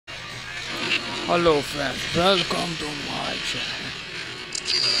Hello friends, welcome to my channel.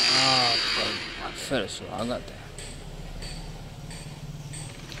 आपका फिर स्वागत है।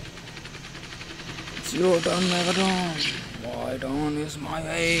 It's your turn, Megatron. My turn is my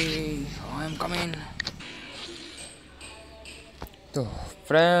way. I am coming. तो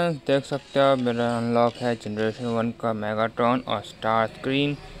friends देख सकते हो मेरा अनलॉक है जनरेशन 1 का मेगाट्रॉन और स्टार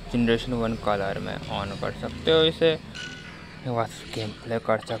स्क्रीन जनरेशन 1 कलर में ऑन कर सकते हो इसे। बस गेम प्ले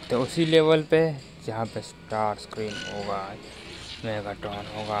कर सकते हो उसी लेवल पे जहाँ पे स्टार स्क्रीन होगा, मेगाट्रॉन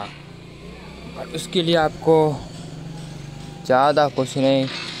होगा। और उसके लिए आपको ज़्यादा कुछ नहीं,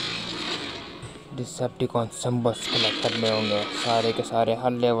 डिसेप्टिकॉन सिम्बल्स कलेक्ट करने होंगे सारे के सारे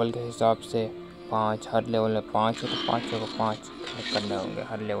हर लेवल के हिसाब से। 5 हर लेवल में 5 है तो 5 को 5 कलेक्ट करने होंगे।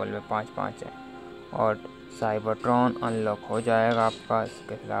 हर लेवल में 5-5 है और साइबरट्रॉन अनलॉक हो जाएगा आपका।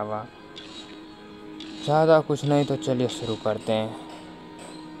 इसके अलावा ज़्यादा कुछ नहीं, तो चलिए शुरू करते हैं।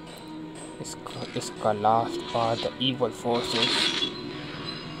 इसका last part the evil forces.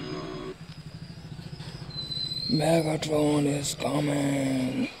 Megatron is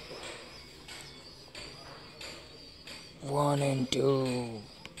coming. 1 and 2.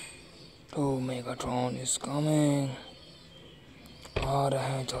 2 Megatron is coming. आ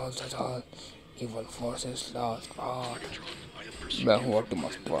रहे हैं जल्द से जल्द इवल फोर्सेस लास्ट पार्ट। मैं हूँ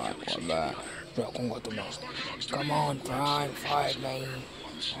ऑप्टिमस प्राइम और मैं रखूँगा तुम्हें। कम ऑन प्राइम, फाइट नहीं,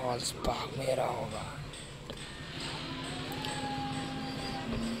 ऑल स्पार्क मेरा होगा।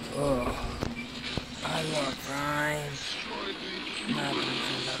 ओह हेलो प्राइम, मैं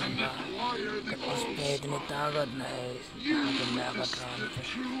तुमसे लड़ूंगा। उस पे इतनी ताकत नहीं यहाँ पे मेगाट्रॉन पे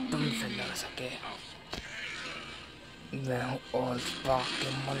तुमसे लड़ सके। मैं हूँ ऑल स्पार्क के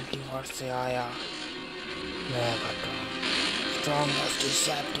मल्टीवर्स से आया मेगाट्रॉन, स्ट्रॉन्गेस्ट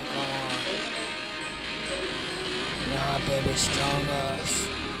डिसेप्टिकॉन। यहाँ पे भी स्ट्रॉन्गेस्ट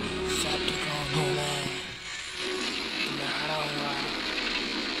डिसेप्टिकॉन हूँ मैं। मैं हराऊंगा।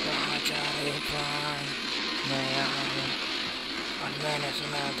 कहाँ जा रहे हो प्राइम? मैं यहाँ हूँ और मैंने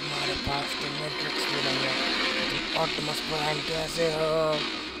सुना है तुम्हारे पास तो मैट्रिक्स भी नहीं है। तुम ऑप्टिमस प्राइम कैसे हो?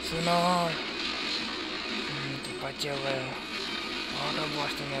 सुनो, तुम बचे हुए हो।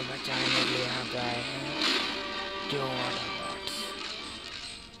 ऑटोबॉट्स तुम्हें बचाने के लिए यहाँ पे आए हैं। जो ऑटोबॉट्स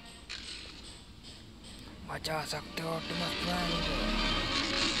बचा सकते हो ऑप्टिमस प्राइम को।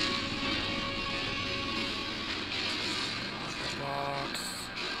 ऑटोबॉट्स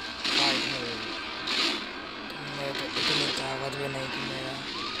फाइट में तुमने तो इतनी ताकत भी नहीं कि मेरा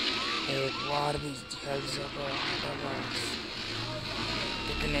एक बार भी झेल सको। ऑटोबॉट्स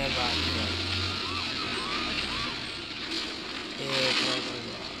कितने बाकी हैं? एक और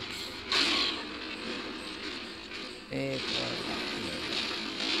बाकी है।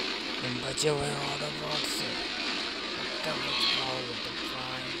 तुम बचे हुए ऑटोबॉट से तब बच पाओगे तुम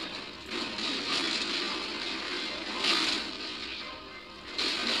प्राइम।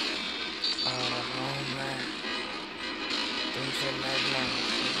 आ रहा हूँ मैं तुमसे लड़ने।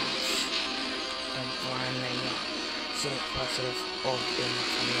 तुम प्राइम नहीं हो, सिर्फ और सिर्फ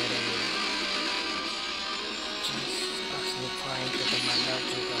ऑप्टिमस मेरे लिए। असली प्राइम से तो मैं लड़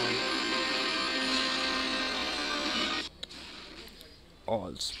चुका हूँ।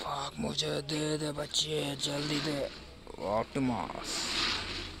 ऑल स्पार्क मुझे दे दे बच्चे, जल्दी दे ऑप्टिमस।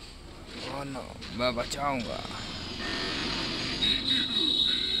 ओह नो, मैं बचाऊंगा।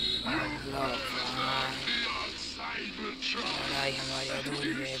 लड़ाई हमारी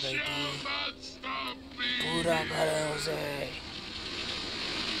अधूरी रह गई थी, पूरा करें उसे।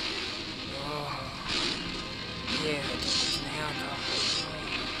 ओह ये तो कुछ नया था।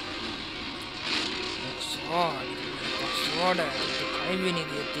 स्वॉर्ड है, दिखाई भी नहीं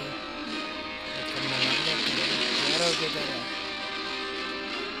देती पैरों की तरह।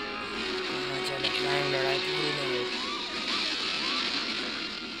 चलो प्राइम, लड़ाई पूरी नहीं हुई।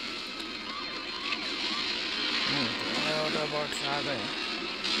 तुम्हारे ऑटोबॉट्स आ गए,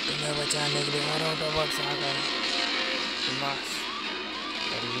 तुम्हें बचाने के लिए और ऑटोबॉट्स आ गए। बस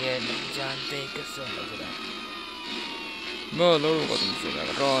पर ये नहीं जानते किससे लड़ रहा है। मैं लड़ूंगा तुमसे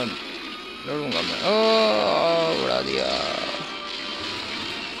मेगाट्रॉन, लड़ूंगा मैं। ओह उड़ा दिया।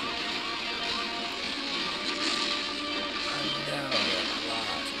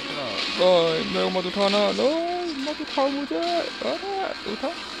 मैं मत उठाना, नो मत उठाओ मुझे। अरे उठा,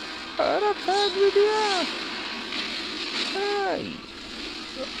 अरे फेंक भी दिया।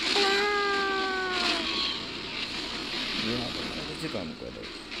 कैसे काम कर रहे?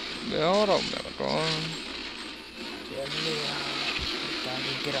 मैं आ रहा हूँ मेगाट्रॉन, जल्दी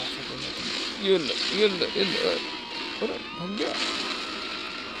ताकि गिरा सको मैं तुम्हें। ये अरे भाग गया।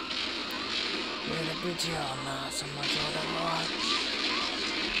 मेरे पीछे आना समझ ऑटोबॉट,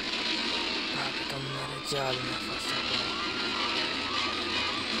 जाल में फंसा गया।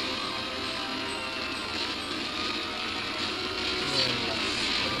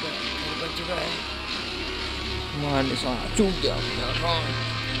 बच गए। हमारा निशाना चूक गया।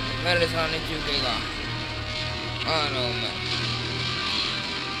 मेरा निशाना नहीं चूकेगा। मैं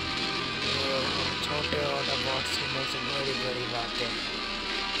छोटे वाटर बॉट्स में से बड़ी बड़ी बातें।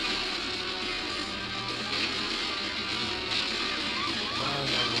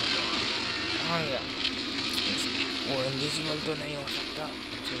 वो इनविजिबल तो नहीं हो सकता।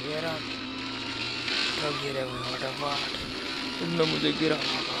 गिरा तो गिरे हुए वाटर बॉट। तुमने मुझे गिरा।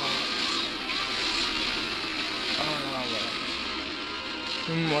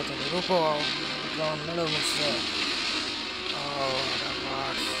 हिम्मत नहीं, रुको, लड़ो मुझसे।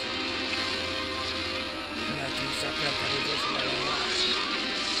 मैं तुमसे अपने तरीके से लड़ूंगा।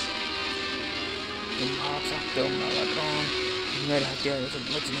 तुम भाग सकते हो मेगाट्रॉन, मेरे हथियारों से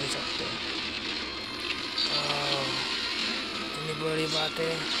बच नहीं सकते। इतनी बड़ी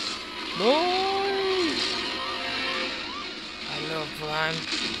बातें। हेलो प्राइम,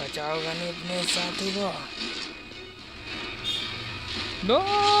 बचाओगा नहीं अपने साथी को?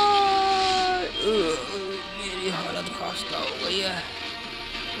 मेरी हालत खस्ता हो गई है।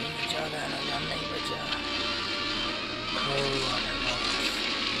 ज़्यादा एनर्जी नहीं बचा।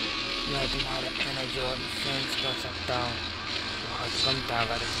 मैं तुम्हारा एनर्जी सेंस कर सकता हूँ। बहुत कम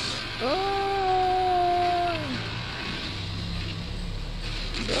ताकत है।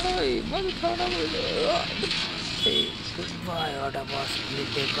 मत खाना मुझे। बाय ऑर्डर बॉस,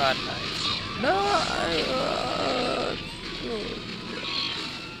 बेकार था।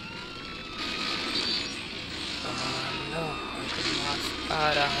 आ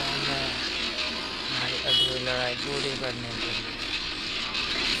रहा हूँ मैं हमारी अधूरी लड़ाई पूरी करने के लिए।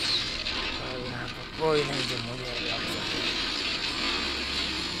 और यहाँ पर कोई नहीं जो मुझे रोक सके।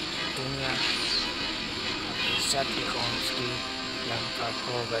 दुनिया सेप्टिकॉन्स की लंका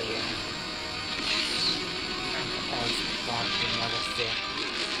खो गई है। और बात की मदद से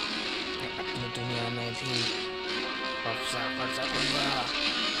अपनी दुनिया में भी कब्जा कर सकूंगा।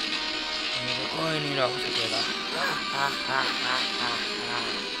 मुझे कोई नहीं रोक सकेगा।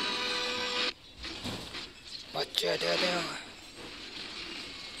 बच्चे दे दे।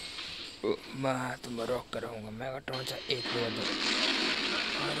 मैं तुम्हें रोक कर रहूँगा। मेगाट्रॉन से एक ले दो।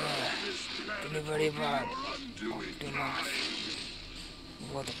 इतनी बड़ी बात। ऑप्टिमस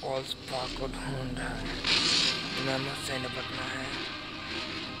वो तो ऑलस्पार्क को ढूंढ रहा है। तुम्हें मुझसे निपटना है।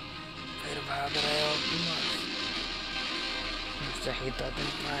 फिर भाग रहे हो ऑप्टिमस। सही तो तुम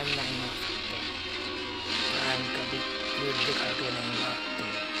प्राइम नहीं हो सकते। प्राइम कभी पीठ दिखा के नहीं भागते।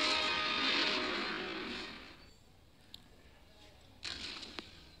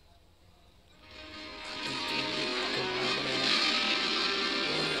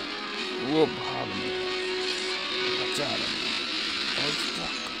 वो भागने बचा रहे।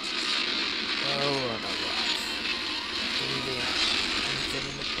 तुमसे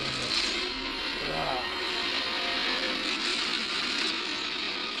भी निपटेंगे।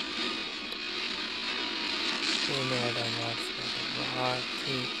 बहुत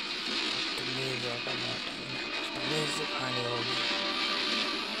ही तमीज सिखानी होगी।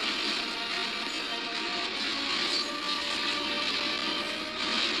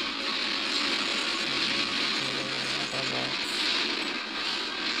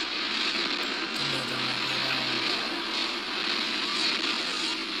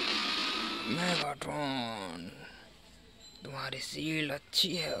 मेगाट्रॉन, तुम्हारी सील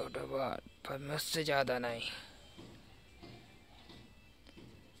अच्छी है ऑटोबॉट, पर मुझसे ज़्यादा नहीं।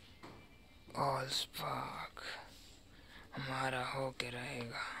 ऑलस्पार्क हमारा होके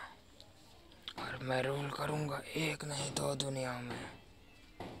रहेगा और मैं रूल करूँगा, एक नहीं दो दुनिया में।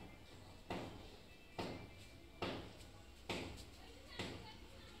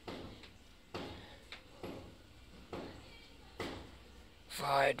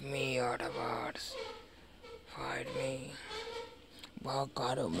 Fight me, Autobots. Fight me. भाग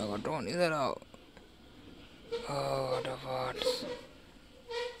कहाँ रहे हो मेगाट्रॉन, इधर आओ। Autobots,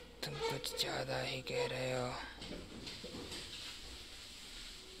 तुम कुछ ज़्यादा ही कह रहे हो।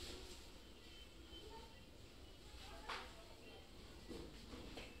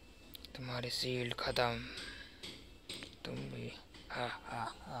 तुम्हारी शील्ड खत्म। तुम भी हा हा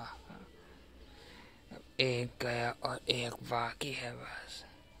हा हा। अब एक गया और एक बाकी है बस।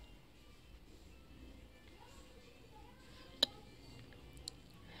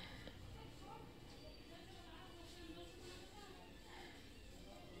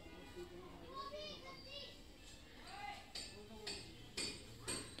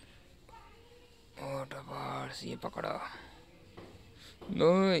 ऑटोबॉट्स ये पकड़ो।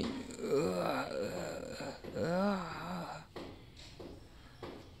 नहीं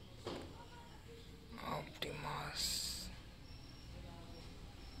ऑप्टिमस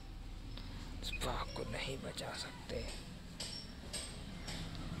स्पार्क को नहीं बचा सकते।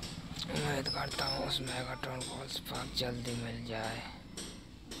 उम्मीद करता हूँ उस मेगाट्रॉन को स्पार्क जल्दी मिल जाए।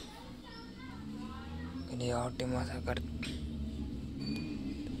 ये ऑप्टिमस अगर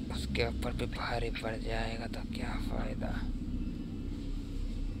उसके ऊपर भी भारी पड़ जाएगा तो क्या फायदा।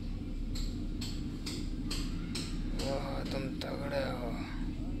 वाह तुम तगड़े हो।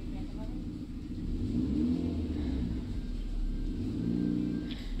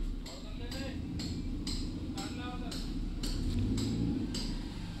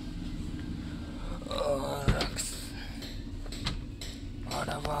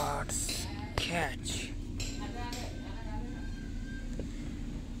 Autobots catch.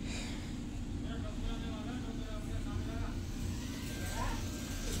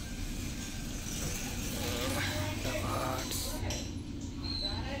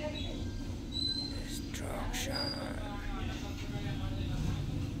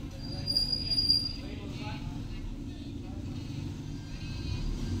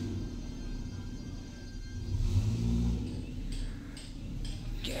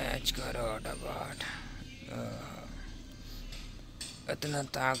 कैच करो ऑटोबॉट। इतना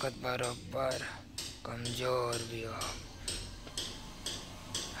ताकतवर हो पर कमजोर भी हो।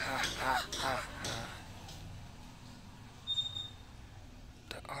 हा हा हा हा।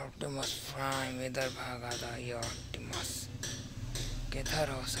 तो ऑप्टिमस प्राइम इधर भागा था। ये ऑप्टिमस किधर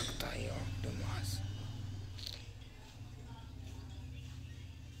हो सकता है? ये ऑप्टिमस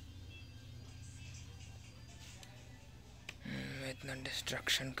मैं इतना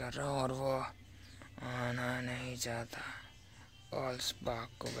डिस्ट्रक्शन कर रहा हूँ और वो आना नहीं चाहता। ऑल स्पार्क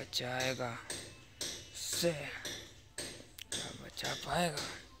को बचाएगा से क्या बचा पाएगा?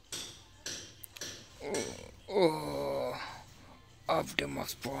 ओह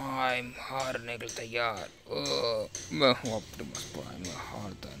ऑप्टिमस प्राइम हारने के लिए तैयार। मैं हूँ ऑप्टिमस प्राइम, मैं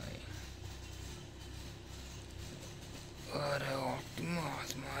हारता नहीं। अरे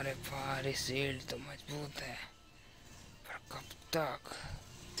ऑप्टिमस हमारे भारी शील्ड तो मजबूत है पर कब तक?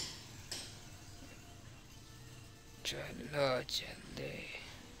 चलो जल्दी।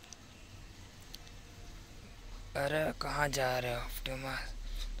 अरे कहाँ जा रहे हो ऑप्टिमस?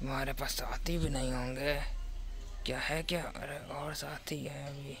 तुम्हारे पास साथी भी नहीं होंगे क्या? है क्या? अरे और साथी है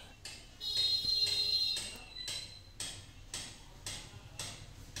अभी।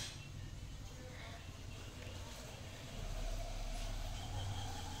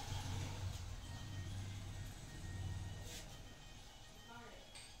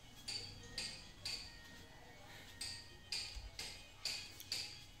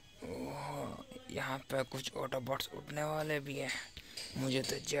 यहाँ पे कुछ ऑटोबॉट्स उड़ने वाले भी हैं। मुझे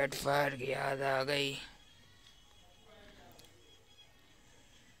तो जेट फायर की याद आ गई।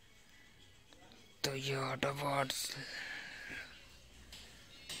 तो ये ऑटोबॉट्स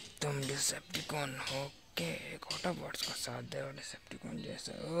तुम डिसेप्टिकॉन हो के एक ऑटोबॉट्स का साथ दे और डिसेप्टिकॉन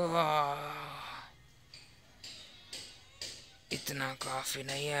जैसे। इतना काफी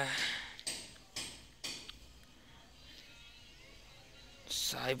नहीं है।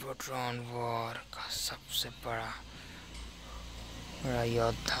 साइबरट्रॉन वॉर का सबसे बड़ा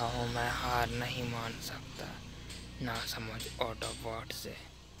योद्धा हूँ मैं, हार नहीं मान सकता। ना समझ ऑटोबॉट से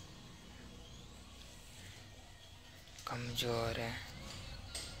कमजोर है।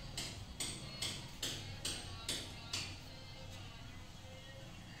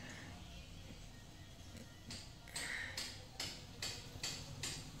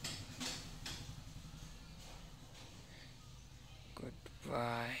 Good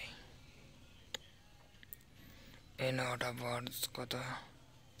bye. इन ऑटोबॉट्स को तो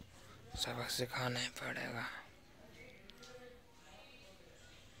सबक सिखाना ही पड़ेगा।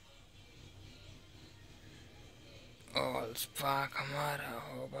 ऑल स्पार्क हमारा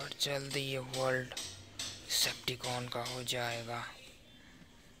होगा जल्दी। ये वर्ल्ड सेप्टिकॉन का हो जाएगा।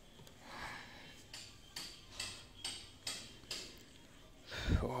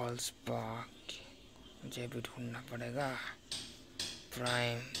 ऑल स्पार्क मुझे भी ढूंढना पड़ेगा।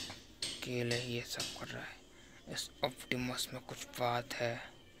 प्राइम अकेले ये सब कर रहा है। इस ऑप्टिमस में कुछ बात है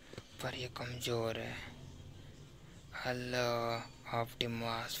पर ये कमजोर है। हेलो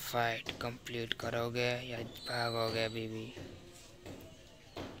ऑप्टिमस, फाइट कंप्लीट करोगे या भागोगे अभी भी?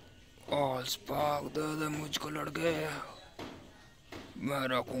 ऑल स्पार्क दे दे मुझको लड़के, मैं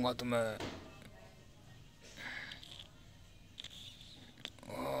रखूंगा तुम्हें।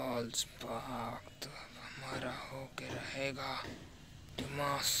 ऑल स्पार्क तो हमारा होके रहेगा।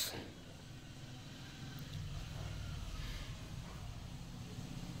 ऑप्टिमस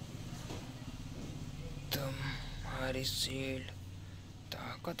तुम तुम्हारी शील्ड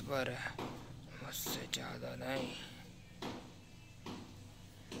ताकतवर है, मुझसे ज़्यादा नहीं।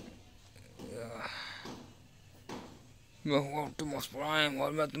 मैं हूँ ऑप्टिमस प्राइम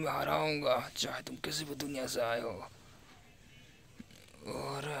और मैं तुम्हें हराऊंगा, चाहे तुम किसी भी दुनिया से आए हो।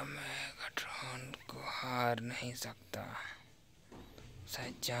 और मेगाट्रॉन को हार नहीं सकता।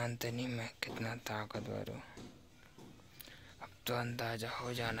 शायद जानते नहीं मैं कितना ताकतवर हूँ। अब तो अंदाजा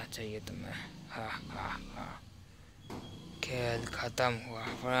हो जाना चाहिए तुम्हें। हा हा हा, खेल खत्म हुआ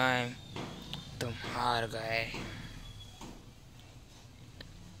प्राइम, तुम हार गए।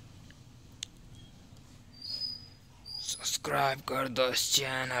 सब्सक्राइब कर दो इस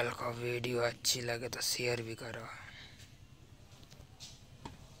चैनल को, वीडियो अच्छी लगे तो शेयर भी करो।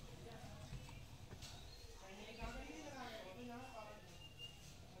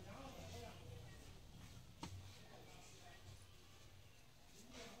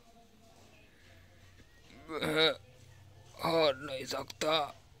 मैं हार नहीं सकता,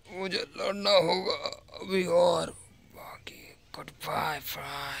 मुझे लड़ना होगा अभी और बाकी। Good by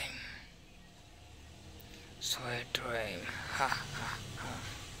prime, sweet dream. हा हा हा,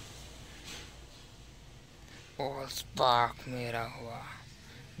 और स्पार्क मेरा हुआ,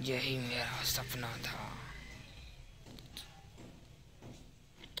 यही मेरा सपना था।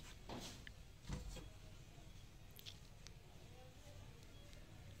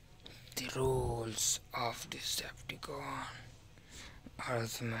 The rules of Decepticon।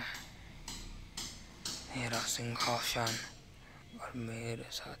 अर्थ में मेरा सिंहासन और मेरे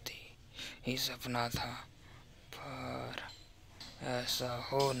साथी ही सपना था, पर ऐसा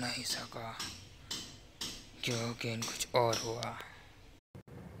हो नहीं सका क्योंकि कुछ और हुआ।